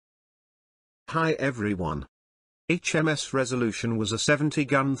Hi everyone. HMS Resolution was a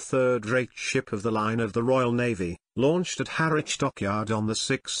 70-gun third-rate ship of the line of the Royal Navy, launched at Harwich Dockyard on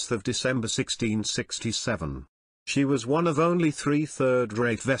 6 December 1667. She was one of only 3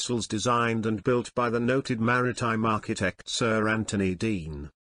 third-rate vessels designed and built by the noted maritime architect Sir Anthony Deane.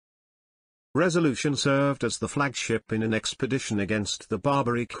 Resolution served as the flagship in an expedition against the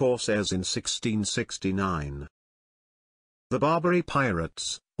Barbary corsairs in 1669. The Barbary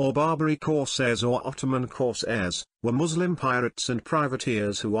pirates, or Barbary corsairs or Ottoman corsairs, were Muslim pirates and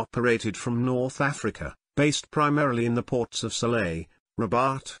privateers who operated from North Africa, based primarily in the ports of Salé,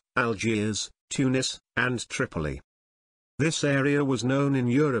 Rabat, Algiers, Tunis, and Tripoli. This area was known in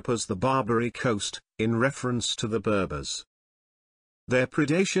Europe as the Barbary Coast, in reference to the Berbers. Their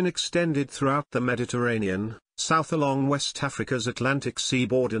predation extended throughout the Mediterranean, south along West Africa's Atlantic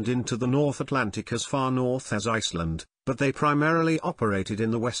seaboard and into the North Atlantic as far north as Iceland, but they primarily operated in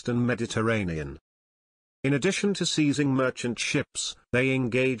the western Mediterranean. In addition to seizing merchant ships, they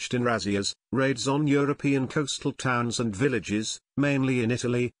engaged in razzias, raids on European coastal towns and villages, mainly in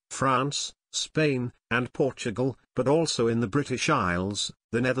Italy, France, Spain, and Portugal, but also in the British Isles,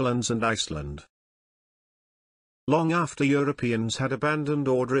 the Netherlands and Iceland. Long after Europeans had abandoned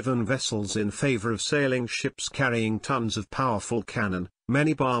or driven vessels in favor of sailing ships carrying tons of powerful cannon,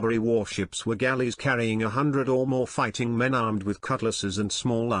 many Barbary warships were galleys carrying 100 or more fighting men armed with cutlasses and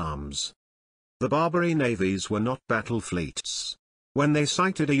small arms. The Barbary navies were not battle fleets. When they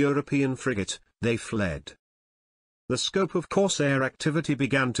sighted a European frigate, they fled. The scope of corsair activity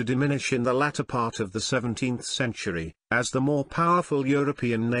began to diminish in the latter part of the 17th century, as the more powerful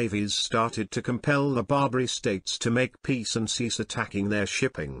European navies started to compel the Barbary states to make peace and cease attacking their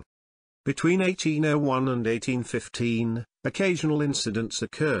shipping. Between 1801 and 1815, occasional incidents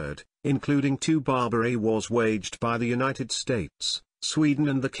occurred, including 2 Barbary wars waged by the United States, Sweden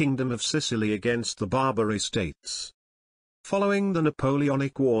and the Kingdom of Sicily against the Barbary states. Following the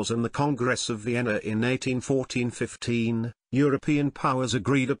Napoleonic Wars and the Congress of Vienna in 1814–15, European powers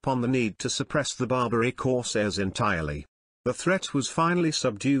agreed upon the need to suppress the Barbary corsairs entirely. The threat was finally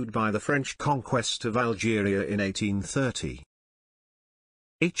subdued by the French conquest of Algeria in 1830.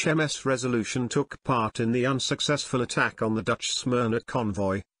 HMS Resolution took part in the unsuccessful attack on the Dutch Smyrna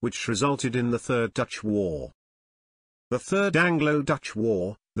convoy, which resulted in the Third Dutch War. The Third Anglo-Dutch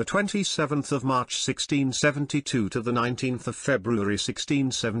War, the 27th of March 1672 to the 19th of February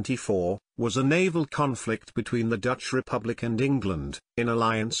 1674, was a naval conflict between the Dutch Republic and England, in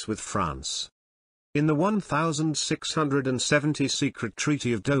alliance with France. In the 1670 secret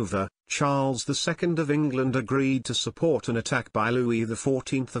Treaty of Dover, Charles II of England agreed to support an attack by Louis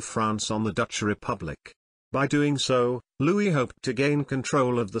XIV of France on the Dutch Republic. By doing so, Louis hoped to gain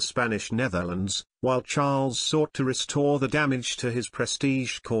control of the Spanish Netherlands, while Charles sought to restore the damage to his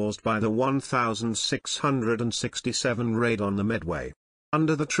prestige caused by the 1667 raid on the Medway.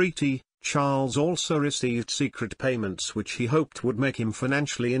 Under the treaty, Charles also received secret payments which he hoped would make him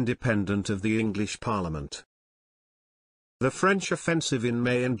financially independent of the English Parliament. The French offensive in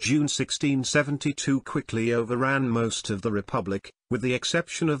May and June 1672 quickly overran most of the Republic, with the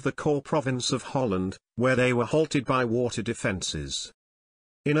exception of the core province of Holland, where they were halted by water defences.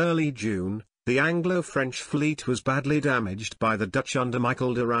 In early June, the Anglo-French fleet was badly damaged by the Dutch under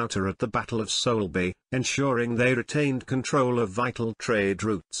Michael de Ruyter at the Battle of Solebay, ensuring they retained control of vital trade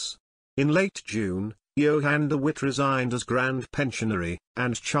routes. In late June, Johan de Witt resigned as Grand Pensionary,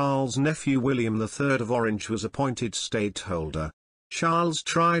 and Charles' nephew William III of Orange was appointed stateholder. Charles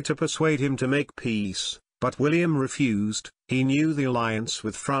tried to persuade him to make peace, but William refused. He knew the alliance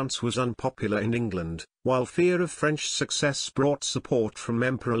with France was unpopular in England, while fear of French success brought support from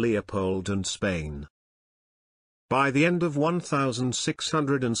Emperor Leopold and Spain. By the end of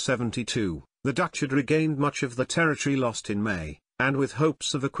 1672, the Dutch had regained much of the territory lost in May, and with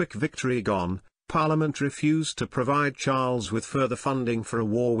hopes of a quick victory gone, Parliament refused to provide Charles with further funding for a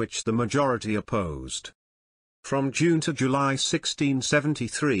war which the majority opposed. From June to July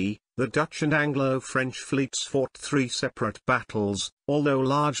 1673, the Dutch and Anglo-French fleets fought 3 separate battles. Although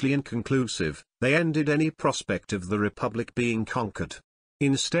largely inconclusive, they ended any prospect of the Republic being conquered.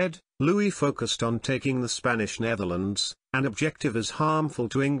 Instead, Louis focused on taking the Spanish Netherlands, an objective as harmful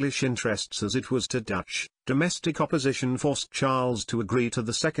to English interests as it was to Dutch. Domestic opposition forced Charles to agree to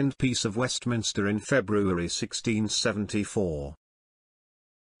the Second Peace of Westminster in February 1674.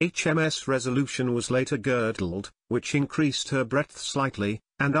 HMS Resolution was later girdled, which increased her breadth slightly,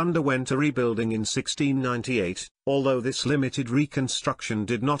 and underwent a rebuilding in 1698, although this limited reconstruction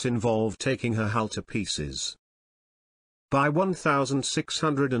did not involve taking her hull to pieces. By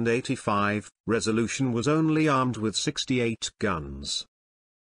 1685, Resolution was only armed with 68 guns.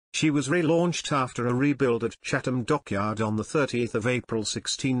 She was relaunched after a rebuild at Chatham Dockyard on the 30th of April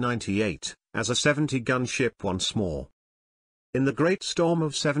 1698, as a 70-gun ship once more. In the Great Storm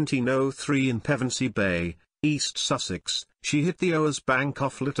of 1703 in Pevensey Bay, East Sussex, she hit the Oars Bank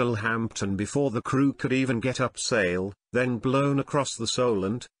off Littlehampton before the crew could even get up sail, then blown across the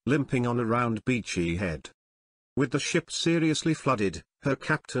Solent, limping on around Beachy Head. With the ship seriously flooded, her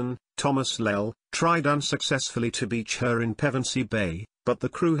captain, Thomas Lell, tried unsuccessfully to beach her in Pevensey Bay, but the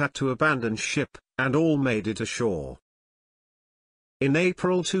crew had to abandon ship, and all made it ashore. In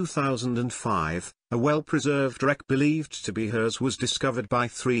April 2005, a well-preserved wreck believed to be hers was discovered by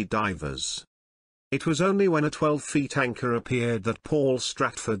 3 divers. It was only when a 12-foot anchor appeared that Paul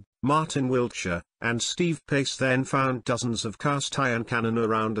Stratford, Martin Wiltshire, and Steve Pace then found dozens of cast-iron cannon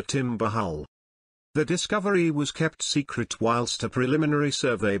around a timber hull. The discovery was kept secret whilst a preliminary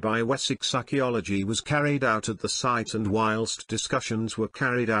survey by Wessex Archaeology was carried out at the site and whilst discussions were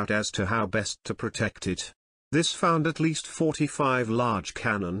carried out as to how best to protect it. This found at least 45 large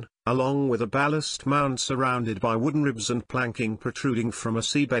cannon, along with a ballast mound surrounded by wooden ribs and planking protruding from a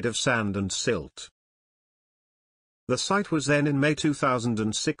seabed of sand and silt. The site was then in May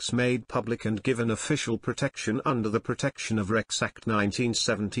 2006 made public and given official protection under the Protection of Wrecks Act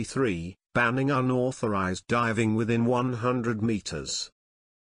 1973, banning unauthorized diving within 100 meters.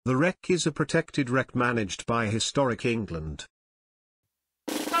 The wreck is a protected wreck managed by Historic England.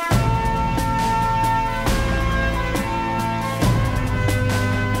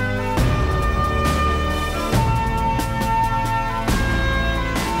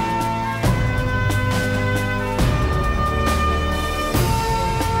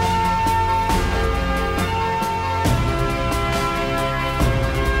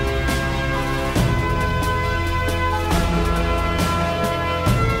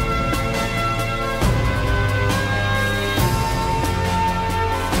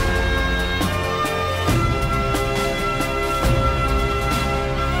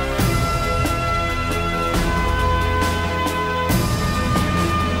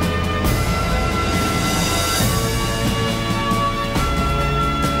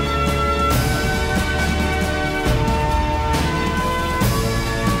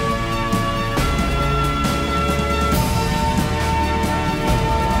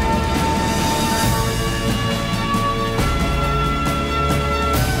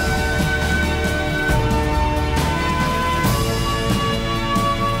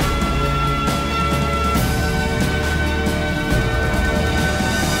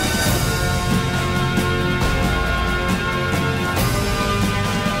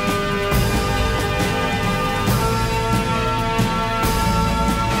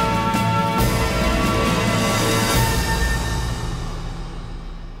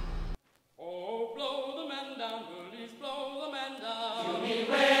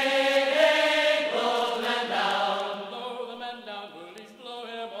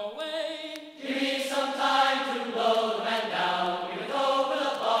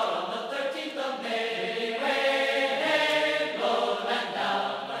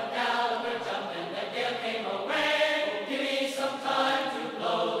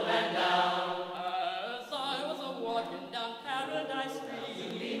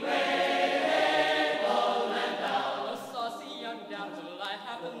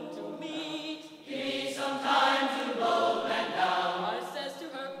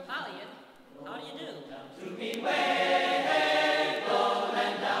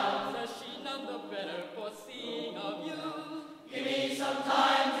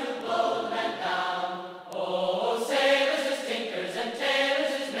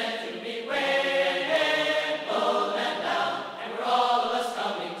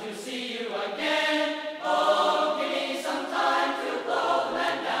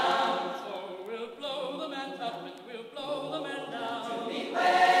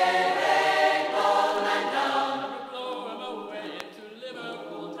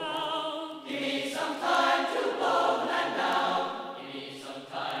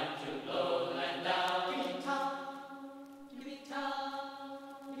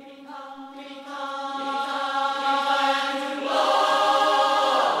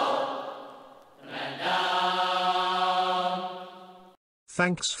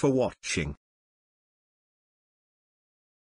 Thanks for watching.